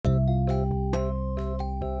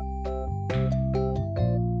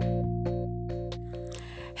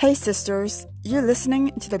Hey sisters, you're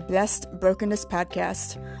listening to the Blessed Brokenness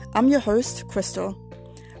Podcast. I'm your host, Crystal.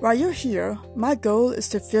 While you're here, my goal is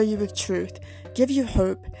to fill you with truth, give you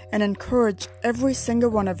hope, and encourage every single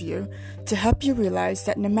one of you to help you realize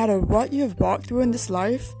that no matter what you have walked through in this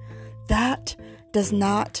life, that does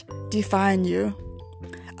not define you.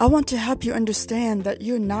 I want to help you understand that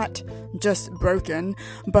you're not just broken,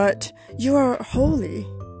 but you are holy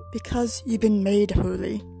because you've been made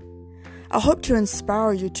holy. I hope to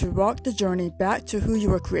inspire you to walk the journey back to who you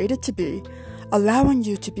were created to be, allowing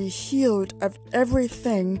you to be healed of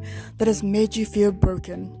everything that has made you feel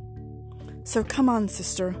broken. So come on,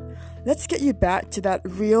 sister, let's get you back to that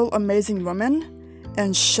real amazing woman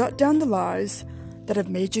and shut down the lies that have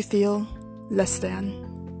made you feel less than.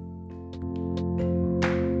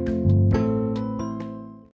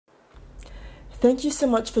 Thank you so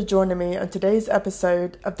much for joining me on today's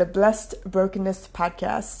episode of the Blessed Brokenness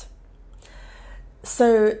Podcast.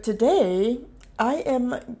 So today I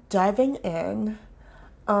am diving in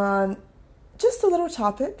on just a little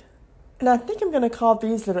topic, and I think I'm going to call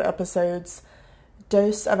these little episodes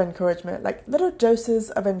Dose of Encouragement, like little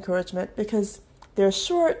doses of encouragement, because they're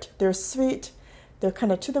short, they're sweet, they're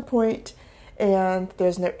kind of to the point, and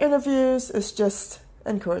there's no interviews, it's just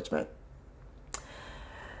encouragement.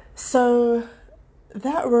 So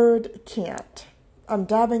that word can't. I'm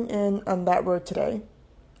diving in on that word today.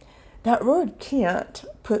 That word can't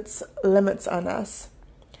puts limits on us.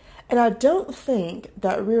 And I don't think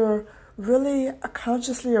that we're really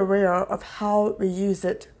consciously aware of how we use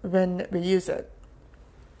it when we use it.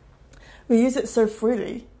 We use it so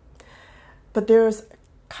freely. But there's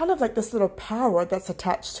kind of like this little power that's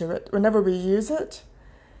attached to it. Whenever we use it,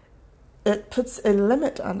 it puts a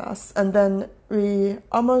limit on us. And then we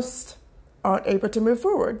almost aren't able to move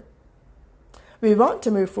forward. We want to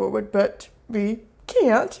move forward, but we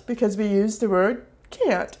can't because we use the word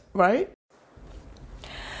can't, right?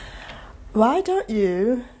 Why don't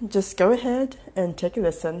you just go ahead and take a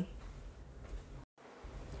listen?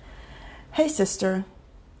 Hey sister,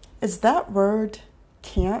 is that word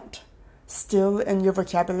can't still in your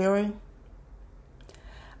vocabulary?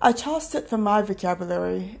 I tossed it from my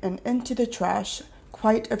vocabulary and into the trash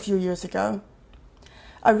quite a few years ago.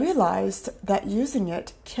 I realized that using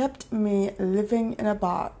it kept me living in a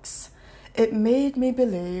box. It made me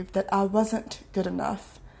believe that I wasn't good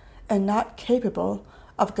enough and not capable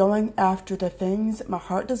of going after the things my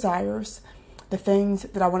heart desires, the things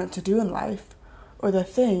that I wanted to do in life, or the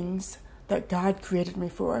things that God created me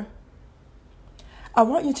for. I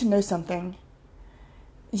want you to know something.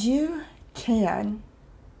 You can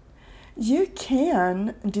do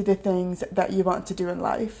the things that you want to do in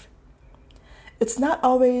life. It's not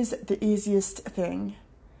always the easiest thing.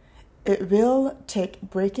 It will take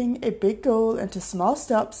breaking a big goal into small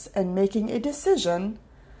steps and making a decision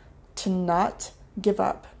to not give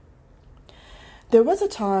up. There was a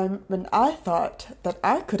time when I thought that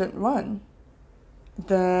I couldn't run.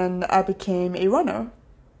 Then I became a runner.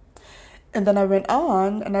 And then I went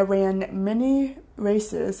on and I ran many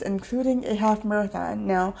races, including a half marathon.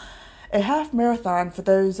 Now, a half marathon, for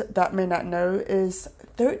those that may not know, is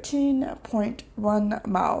 13.1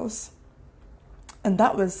 miles. And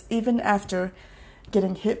that was even after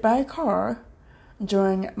getting hit by a car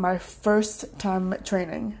during my first time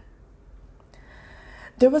training.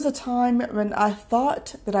 There was a time when I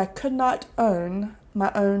thought that I could not own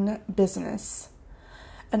my own business.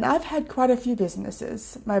 And I've had quite a few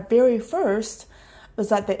businesses. My very first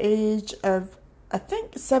was at the age of, I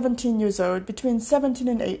think, 17 years old, between 17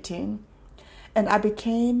 and 18. And I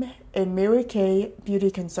became a Mary Kay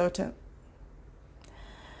beauty consultant.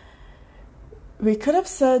 We could have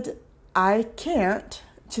said, I can't,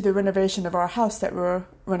 to the renovation of our house that we're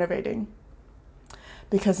renovating.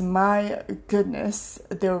 Because my goodness,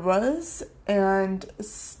 there was and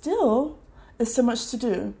still is so much to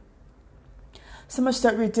do. So much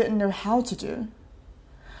that we didn't know how to do.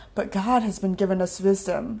 But God has been giving us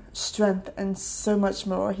wisdom, strength, and so much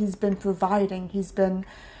more. He's been providing. He's been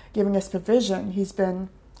giving us provision. He's been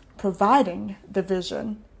providing the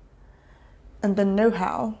vision and the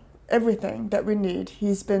know-how. Everything that we need,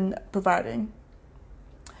 He's been providing.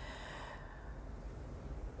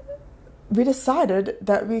 We decided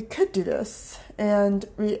that we could do this, and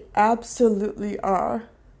we absolutely are,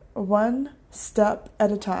 one step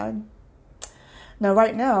at a time. Now,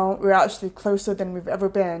 right now, we're actually closer than we've ever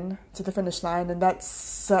been to the finish line, and that's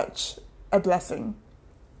such a blessing.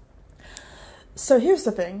 So here's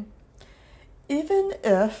the thing. Even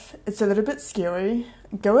if it's a little bit scary,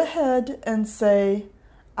 go ahead and say,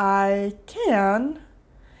 I can,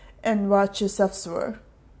 and watch yourself soar.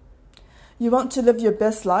 You want to live your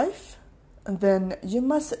best life? then you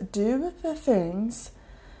must do the things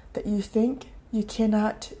that you think you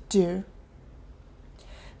cannot do.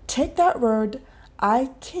 Take that word,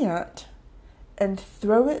 I can't, and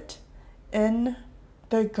throw it in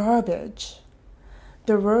the garbage.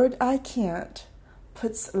 The word I can't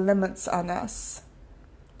puts limits on us.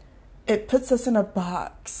 It puts us in a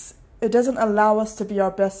box. It doesn't allow us to be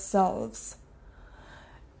our best selves.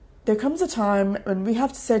 There comes a time when we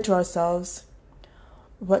have to say to ourselves,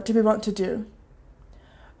 what do we want to do?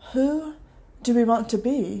 Who do we want to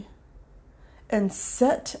be? And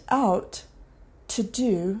set out to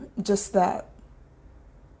do just that.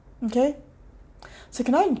 Okay? So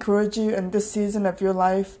can I encourage you in this season of your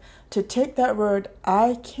life to take that word,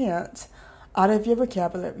 I can't, out of your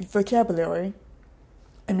vocabulary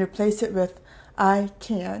and replace it with, I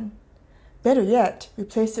can. Better yet,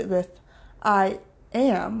 replace it with, I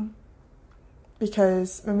am.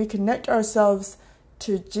 Because when we connect ourselves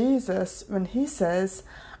to Jesus, when he says,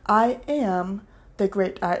 I am the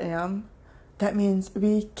great I am, that means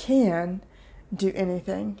we can do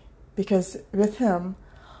anything. Because with him,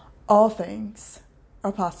 all things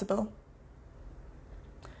are possible.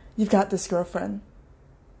 You've got this, girlfriend.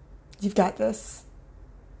 You've got this.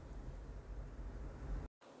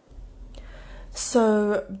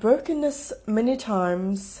 So, brokenness many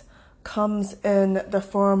times comes in the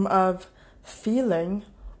form of feeling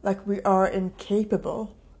like we are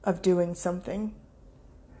incapable of doing something.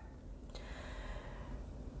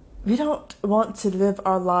 We don't want to live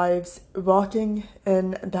our lives walking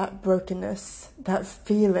in that brokenness, that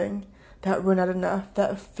feeling that we're not enough,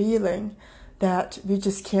 that feeling that we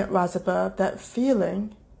just can't rise above, that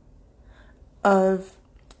feeling of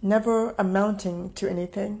never amounting to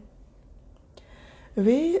anything.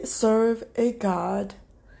 We serve a God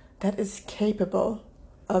that is capable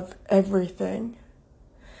of everything.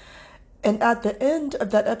 And at the end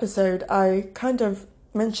of that episode, I kind of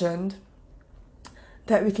mentioned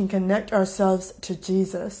that we can connect ourselves to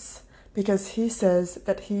Jesus because he says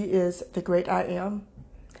that he is the great I am.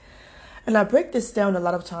 And I break this down a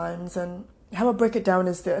lot of times, and how I break it down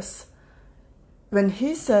is this. When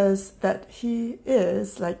he says that he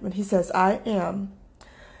is, like when he says I am,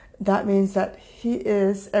 that means that he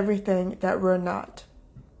is everything that we're not.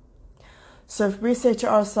 So if we say to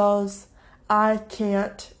ourselves, I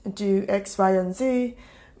can't do X, Y, and Z,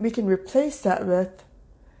 we can replace that with,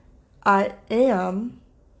 I am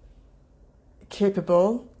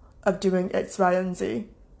capable of doing X, Y, and Z.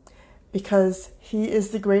 Because he is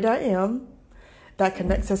the great I am, that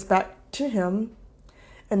connects us back to him,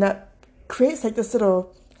 and that creates like this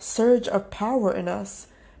little surge of power in us,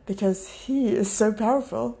 because he is so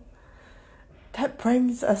powerful. That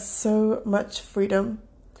brings us so much freedom.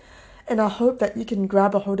 And I hope that you can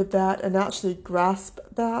grab a hold of that and actually grasp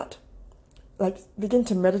that. Like, begin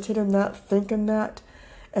to meditate on that, think on that,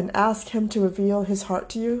 and ask him to reveal his heart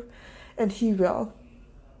to you. And he will.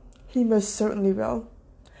 He most certainly will.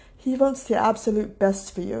 He wants the absolute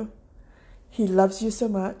best for you. He loves you so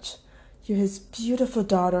much. You're his beautiful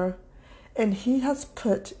daughter. And he has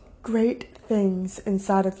put great things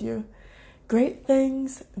inside of you. Great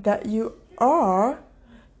things that you are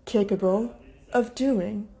capable of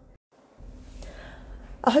doing.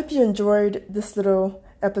 I hope you enjoyed this little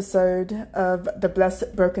episode of the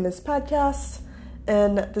Blessed Brokenness podcast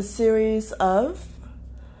and the series of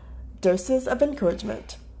Doses of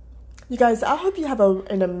Encouragement. You guys, I hope you have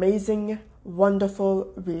an amazing,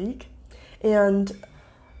 wonderful week. And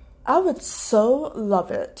I would so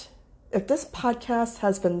love it if this podcast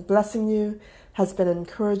has been blessing you, has been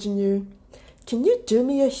encouraging you. Can you do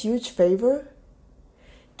me a huge favor?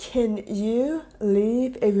 Can you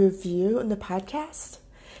leave a review on the podcast?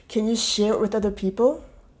 Can you share it with other people?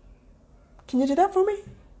 Can you do that for me?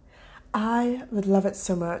 I would love it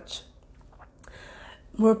so much.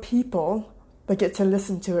 More people would get to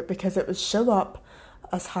listen to it because it would show up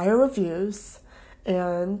as higher reviews,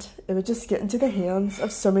 and it would just get into the hands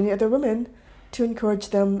of so many other women to encourage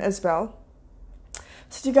them as well.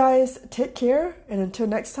 So you guys take care, and until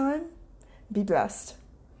next time, be blessed.